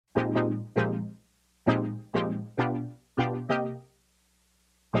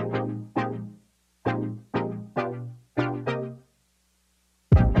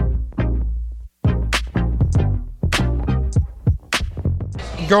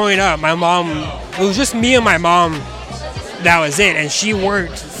growing up, my mom, it was just me and my mom, that was it. And she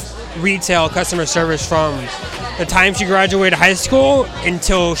worked retail customer service from the time she graduated high school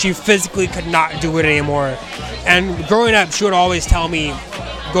until she physically could not do it anymore. And growing up, she would always tell me,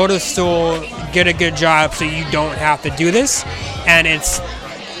 go to school, get a good job so you don't have to do this. And it's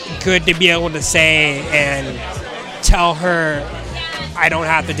good to be able to say and tell her I don't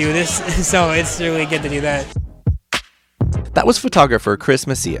have to do this. So it's really good to do that. That was photographer Chris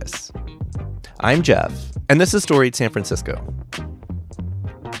Macias. I'm Jeff, and this is Storied San Francisco.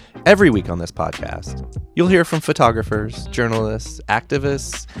 Every week on this podcast, you'll hear from photographers, journalists,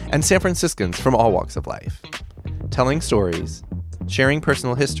 activists, and San Franciscans from all walks of life, telling stories, sharing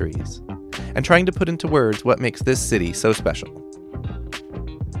personal histories, and trying to put into words what makes this city so special.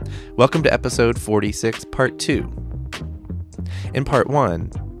 Welcome to episode 46, part 2. In part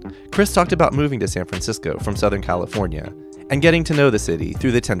 1, Chris talked about moving to San Francisco from Southern California and getting to know the city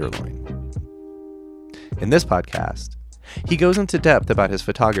through the Tenderloin. In this podcast, he goes into depth about his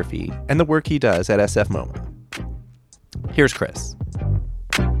photography and the work he does at SF MoMA. Here's Chris.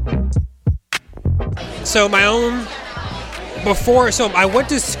 So I went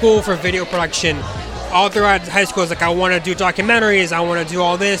to school for video production. All throughout high school, I was like, I want to do documentaries, I want to do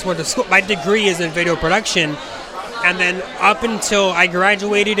all this. My degree is in video production. And then up until I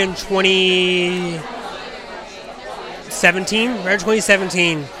graduated in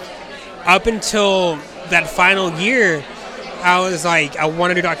 2017, up until that final year, I was like, I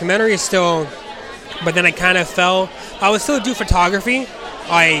want to do documentaries still, but then I kind of fell. I would still do photography.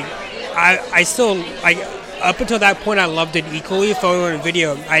 I still, up until that point, I loved it equally, photo and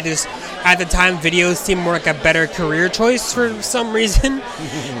video. At the time, videos seemed more like a better career choice for some reason.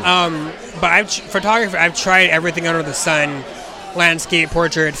 But photography, I've tried everything under the sun, landscape,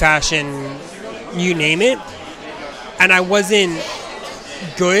 portrait, fashion, you name it. And I wasn't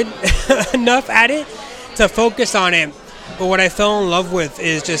good enough at it to focus on it. But what I fell in love with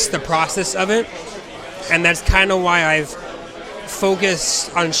is just the process of it. And that's kind of why I've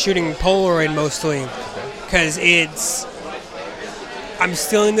focused on shooting Polaroid mostly. Because I'm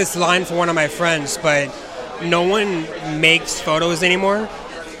stealing this line from one of my friends, but no one makes photos anymore.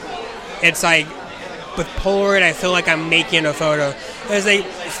 It's like, with Polaroid, I feel like I'm making a photo. As I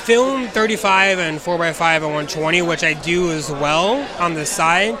film 35 and 4x5 and 120, which I do as well on the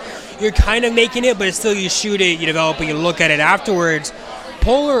side, you're kind of making it, but still you shoot it, you develop it, you look at it afterwards.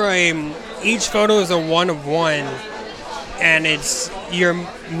 Polaroid, each photo is a one of one, and you're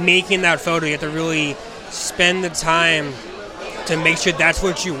making that photo. You have to really spend the time to make sure that's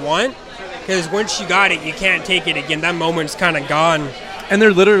what you want, because once you got it, you can't take it again. That moment's kind of gone. And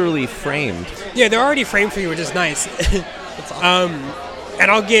they're literally framed. Yeah, they're already framed for you, which is nice. That's awesome.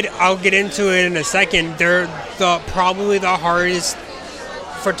 And I'll get into it in a second. They're probably the hardest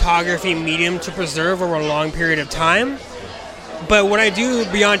photography medium to preserve over a long period of time. But what I do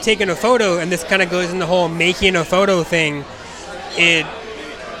beyond taking a photo, and this kind of goes in the whole making a photo thing,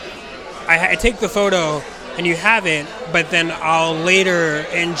 I take the photo and you have it, but then I'll later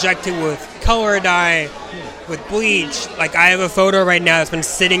inject it with color dye, with bleach. Like, I have a photo right now that's been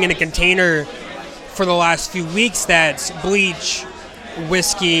sitting in a container for the last few weeks that's bleach,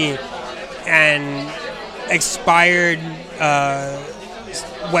 whiskey, and expired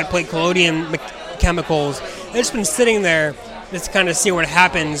wet plate collodion chemicals. It's been sitting there just kind of see what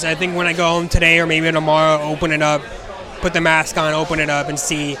happens. I think when I go home today or maybe tomorrow, open it up, put the mask on, open it up, and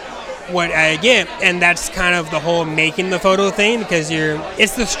see what I get. And that's kind of the whole making the photo thing, because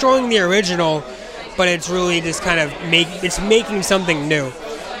it's destroying the original, but it's really just kind of making something new.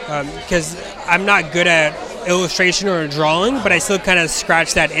 Because I'm not good at illustration or drawing, but I still kind of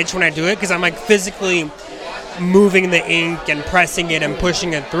scratch that itch when I do it, because I'm like physically moving the ink and pressing it and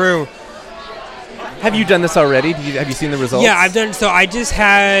pushing it through. Have you done this already? Have you seen the results? Yeah, I've done. So I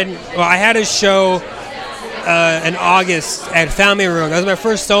had a show in August at Family Room. That was my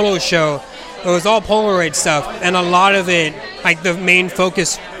first solo show. It was all Polaroid stuff, and a lot of it, like the main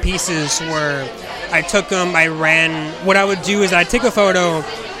focus pieces were, I took them, what I would do is I'd take a photo,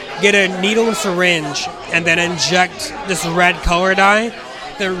 get a needle and syringe, and then inject this red color dye,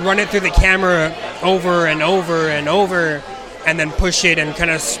 then run it through the camera over and over and over, and then push it and kind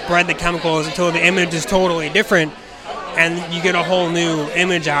of spread the chemicals until the image is totally different, and you get a whole new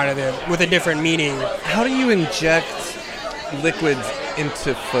image out of it with a different meaning. How do you inject liquids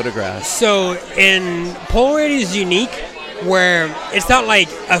into photographs? So Polaroid is unique, where it's not like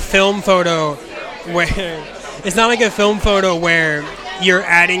a film photo where you're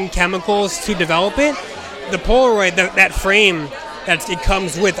adding chemicals to develop it. The Polaroid, that frame that it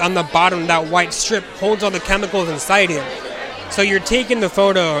comes with on the bottom, that white strip, holds all the chemicals inside it. So you're taking the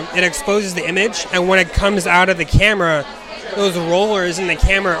photo, it exposes the image, and when it comes out of the camera, those rollers in the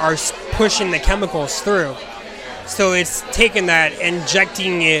camera are pushing the chemicals through. So it's taking that,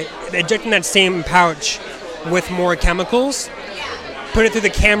 injecting that same pouch with more chemicals, put it through the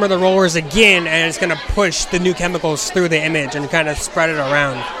camera, the rollers again, and it's going to push the new chemicals through the image and kind of spread it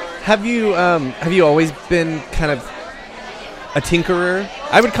around. Have you always been kind of a tinkerer?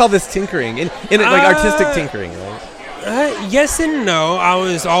 I would call this tinkering, in like artistic tinkering, right? Yes and no. I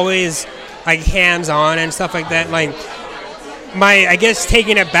was always like hands-on and stuff like that. Like I guess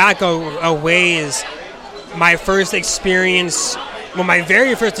taking it back a ways, my first experience, my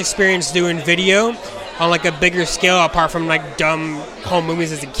very first experience doing video on like a bigger scale, apart from like dumb home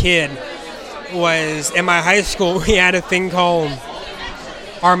movies as a kid, was in my high school. We had a thing called,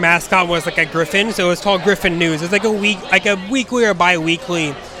 our mascot was like a griffin, so it was called Griffin News. It was like a weekly or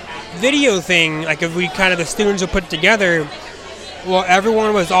bi-weekly video thing, like if we kind of the students would put together. Well,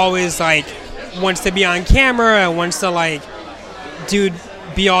 everyone was always like wants to be on camera and wants to like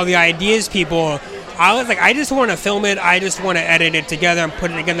be all the ideas people. I was like, I just want to film it, I just want to edit it together and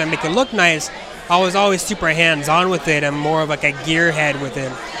put it together and make it look nice. I was always super hands-on with it and more of like a gearhead with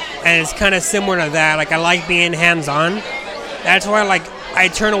it, and it's kind of similar to that. Like I like being hands-on. That's why I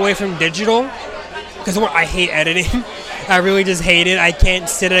turn away from digital, because I hate editing. I really just hate it. I can't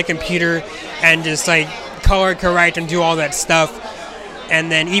sit at a computer and just like color correct and do all that stuff.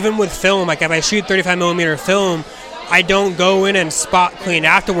 And then even with film, like if I shoot 35mm film, I don't go in and spot clean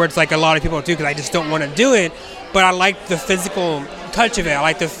afterwards like a lot of people do, because I just don't want to do it. But I like the physical touch of it. I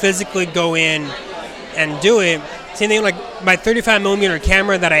like to physically go in and do it. Same thing like my 35mm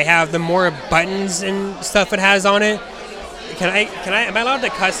camera that I have, the more buttons and stuff it has on it. Am I allowed to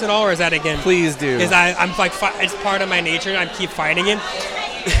cuss at all, or is that again? Please do. Because I'm like, it's part of my nature. I keep fighting it.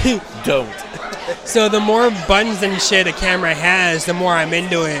 Don't. So the more buttons and shit a camera has, the more I'm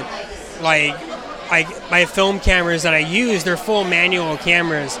into it. Like my film cameras that I use, they're full manual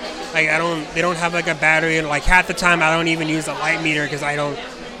cameras. Like they don't have like a battery. Like half the time I don't even use a light meter because I don't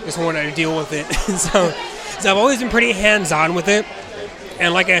just want to deal with it. so I've always been pretty hands-on with it.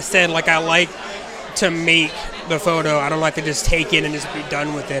 And like I said, like I like to make the photo. I don't like to just take it and just be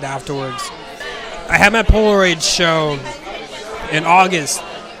done with it afterwards. I had my Polaroid show in August.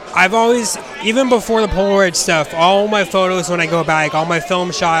 I've always, even before the Polaroid stuff, all my photos when I go back, all my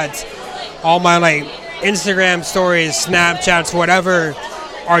film shots, all my like Instagram stories, Snapchats, whatever,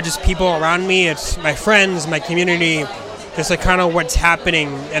 are just people around me. It's my friends, my community, just like kind of what's happening.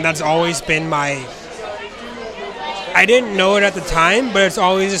 And that's always been my, I didn't know it at the time, but it's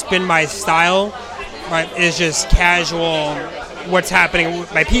always just been my style. Right, it's just casual, what's happening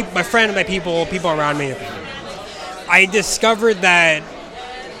with my friend, my people around me. I discovered that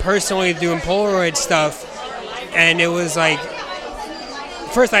personally doing Polaroid stuff, and it was like,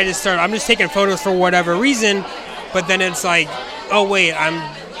 first I'm just taking photos for whatever reason, but then it's like, oh wait,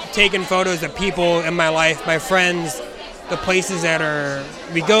 I'm taking photos of people in my life, my friends, the places that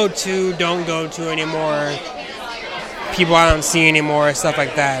we go to, don't go to anymore, people I don't see anymore, stuff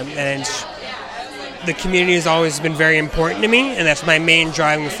like that. And the community has always been very important to me, and that's my main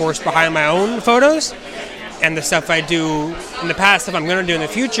driving force behind my own photos and the stuff I do in the past, stuff I'm going to do in the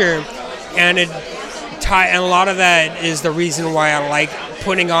future. And a lot of that is the reason why I like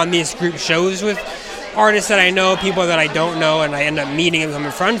putting on these group shows with artists that I know, people that I don't know, and I end up meeting and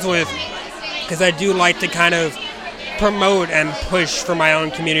becoming friends with, because I do like to kind of promote and push for my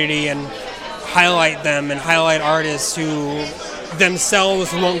own community and highlight them and highlight artists who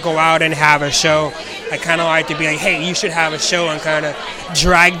themselves won't go out and have a show. I kind of like to be like, hey, you should have a show, and kind of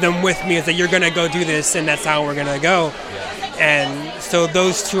drag them with me. It's like, you're going to go do this, and that's how we're going to go. And so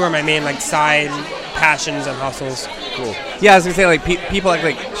those two are my main like side passions and hustles. Cool. Yeah, I was going to say, like, people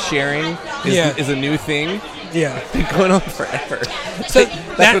like sharing is a new thing. Yeah. It's been going on forever. So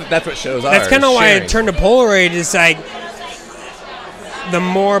that's what shows are. That's kind of why I turned to Polaroid. Is like, the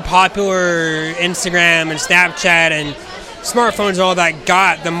more popular Instagram and Snapchat and smartphones, all that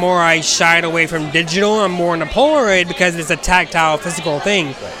got, the more I shied away from digital. I'm more into Polaroid because it's a tactile, physical thing.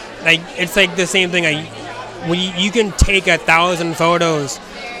 Right. Like, it's like the same thing. You can take 1,000 photos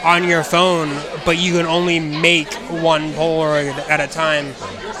on your phone, but you can only make one Polaroid at a time,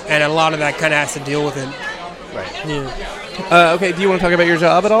 and a lot of that kind of has to deal with it. Right. Yeah. Okay. Do you want to talk about your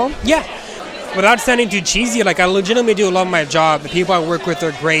job at all? Yeah. Without sounding too cheesy, like, I legitimately do love my job. The people I work with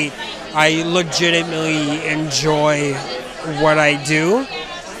are great. I legitimately enjoy what I do,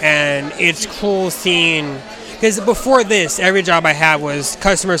 and it's cool seeing, because before this, every job I had was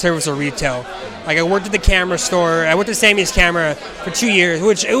customer service or retail. Like, I worked at the camera store. I worked at Sammy's Camera for 2 years,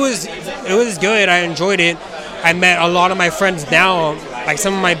 which it was good. I enjoyed it, I met a lot of my friends now, like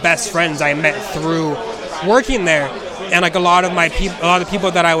some of my best friends I met through working there. And like a lot of the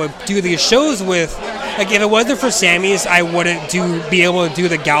people that I would do these shows with, like if it wasn't for Sammy's, I wouldn't be able to do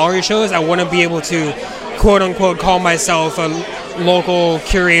the gallery shows. I wouldn't be able to, quote unquote, call myself a local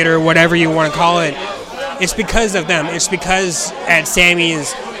curator, whatever you want to call it. It's because of them. It's because at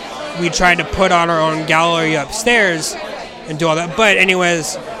Sammy's we tried to put on our own gallery upstairs and do all that. But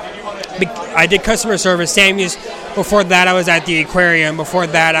anyways, I did customer service. Sammy's. Before that, I was at the aquarium. Before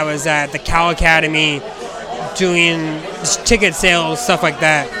that, I was at the Cal Academy doing ticket sales, stuff like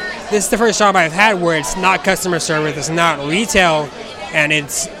that. This is the first job I've had where it's not customer service, it's not retail, and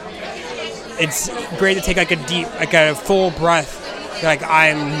it's great to take like a full breath. Like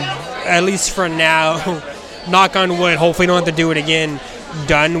I'm, at least for now, knock on wood, hopefully don't have to do it again,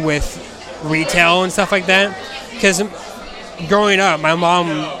 done with retail and stuff like that. Because growing up, my mom,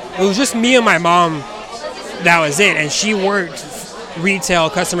 it was just me and my mom, that was it. And she worked retail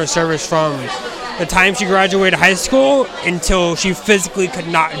customer service from the time she graduated high school until she physically could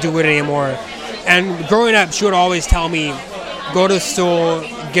not do it anymore. And growing up, she would always tell me, go to school,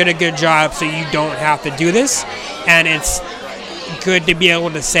 get a good job so you don't have to do this. And it's good to be able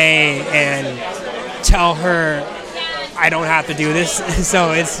to say and tell her I don't have to do this.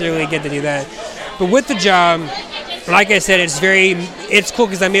 So it's really good to do that. But with the job, like I said, it's cool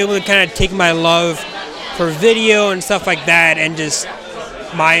because I'm able to kind of take my love for video and stuff like that and just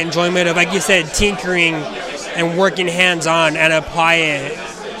my enjoyment of, like you said, tinkering and working hands-on and apply it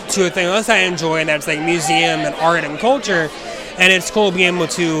to a thing else I enjoy, and that's like museum and art and culture. And it's cool being able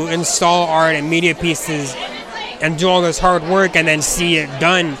to install art and media pieces and do all this hard work and then see it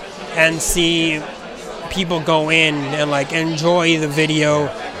done and see people go in and like enjoy the video,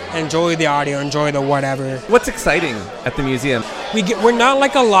 enjoy the audio, enjoy the whatever. What's exciting at the museum? We're not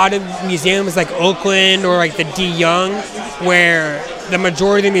like a lot of museums like Oakland or like the D. Young, where the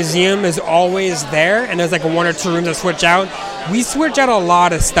majority of the museum is always there and there's like 1 or 2 rooms that switch out. We switch out a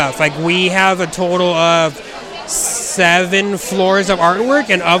lot of stuff. Like we have a total of 7 floors of artwork,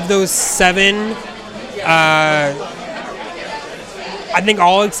 and of those 7, I think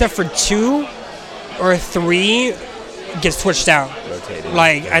all except for 2 or 3 get switched out. Rotated.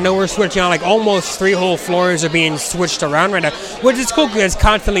 Like I know we're switching on like almost 3 whole floors are being switched around right now, which is cool because it's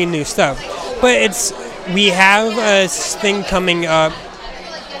constantly new stuff. But we have a thing coming up.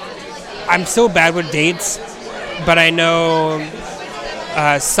 I'm so bad with dates, but I know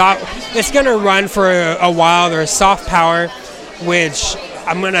it's gonna run for a while. There's Soft Power, which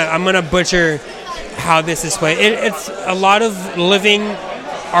I'm gonna butcher how this is played. It's a lot of living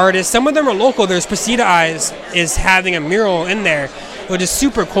artists. Some of them are local. There's Precita Eyes is having a mural in there, which is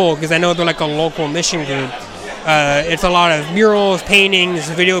super cool because I know they're like a local mission group. It's a lot of murals, paintings,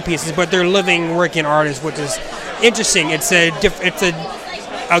 video pieces, but they're living, working artists, which is interesting. It's a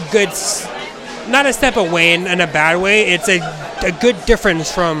good, not a step away in a bad way. It's a good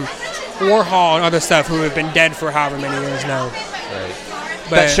difference from Warhol and other stuff who have been dead for however many years now. Right.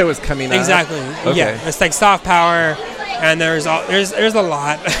 But that show is coming out. Exactly. Okay. Yeah. It's like Soft Power, and there's a lot. There's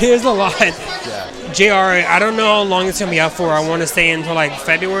a lot. Yeah. JR, I don't know how long it's gonna be up for. I want to stay until like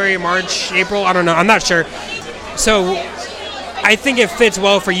February, March, April. I don't know. I'm not sure. So I think it fits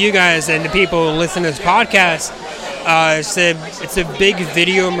well for you guys and the people who listen to this podcast. It's a big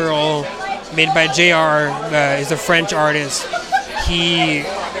video mural made by JR. He's a French artist. He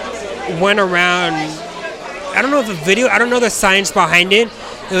went around. I don't know the science behind it.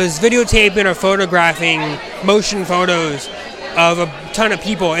 It was videotaping or photographing motion photos of a ton of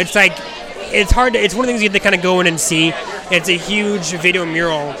people. It's like, it's hard to, it's one of the things you have to kind of go in and see. It's a huge video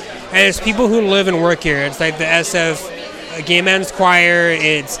mural. And it's people who live and work here. It's like the SF Gay Men's Choir.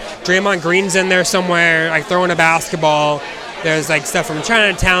 It's Draymond Green's in there somewhere, like throwing a basketball. There's like stuff from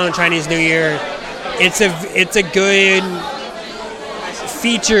Chinatown, Chinese New Year. It's a good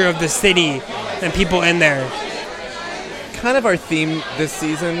feature of the city and people in there. Kind of our theme this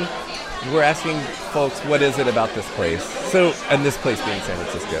season, we're asking folks, what is it about this place? So, and this place being San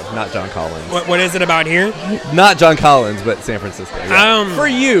Francisco, not John Collins. What is it about here? Not John Collins, but San Francisco. Yeah. For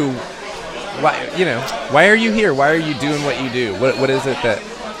you, why are you here? Why are you doing what you do? What is it that?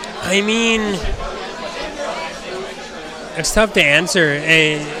 I mean, it's tough to answer.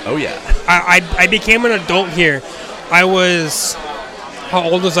 Oh yeah. I became an adult here. How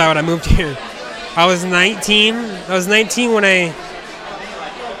old was I when I moved here? I was 19. I was 19 when I'm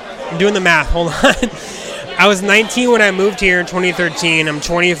doing the math. Hold on. I was 19 when I moved here in 2013. I'm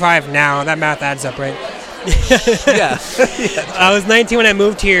 25 now. That math adds up, right? Yeah. I was 19 when I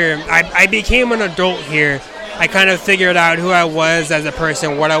moved here. I became an adult here. I kind of figured out who I was as a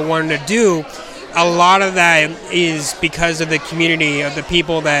person, what I wanted to do. a lot of that is because of the community, of the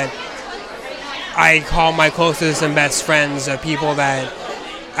people that I call my closest and best friends, the people that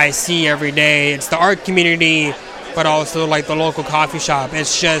I see every day. It's the art community, but also like the local coffee shop.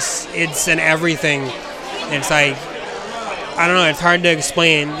 It's an everything. It's like, I don't know, it's hard to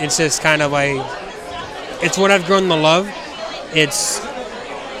explain. It's just kind of like, it's what I've grown to love.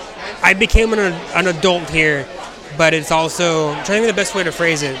 I became an adult here, but it's also, I'm trying to think of the best way to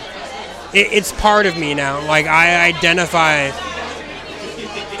phrase it. It's part of me now. Like, I identify,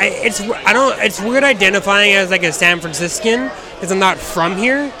 it's weird identifying as like a San Franciscan, because I'm not from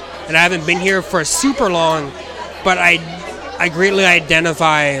here, and I haven't been here for super long, but I greatly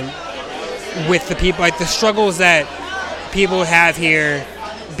identify with the people, like the struggles that people have here,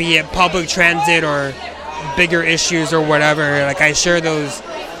 be it public transit or bigger issues or whatever. Like, I share those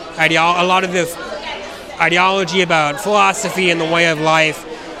a lot of the ideology about philosophy and the way of life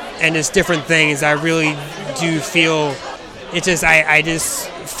and just different things. I really do feel, it's just, I just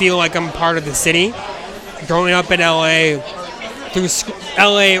feel like I'm part of the city. Growing up in LA, through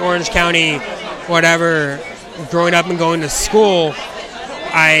LA, Orange County, whatever, growing up and going to school,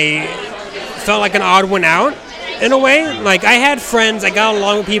 I felt like an odd one out in a way. Like, I had friends, I got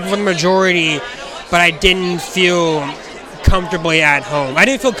along with people for the majority, but I didn't feel comfortably at home. I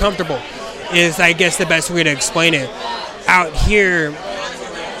didn't feel comfortable is, I guess, the best way to explain it. Out here,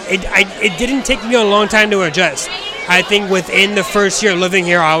 it didn't take me a long time to adjust. I think within the first year living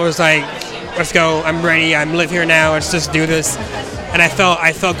here, I was like, let's go, I'm ready, I'm live here now, let's just do this. And I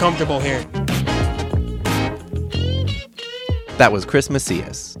felt comfortable here. That was Chris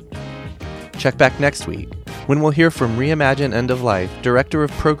Macias. Check back next week when we'll hear from Reimagine End of Life Director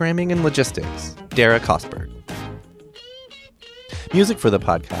of Programming and Logistics, Dara Kosberg. Music for the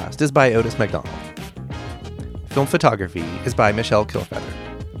podcast is by Otis McDonald. Film photography is by Michelle Kilfeather.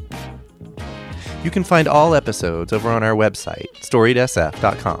 You can find all episodes over on our website,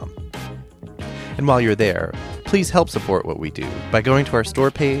 storiedsf.com. And while you're there, please help support what we do by going to our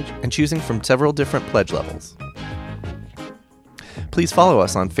store page and choosing from several different pledge levels. Please follow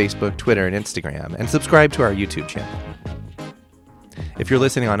us on Facebook, Twitter, and Instagram, and subscribe to our YouTube channel. If you're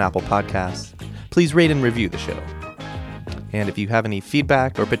listening on Apple Podcasts, please rate and review the show. And if you have any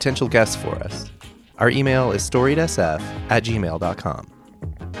feedback or potential guests for us, our email is storiedsf@gmail.com.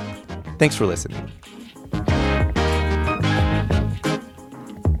 Thanks for listening.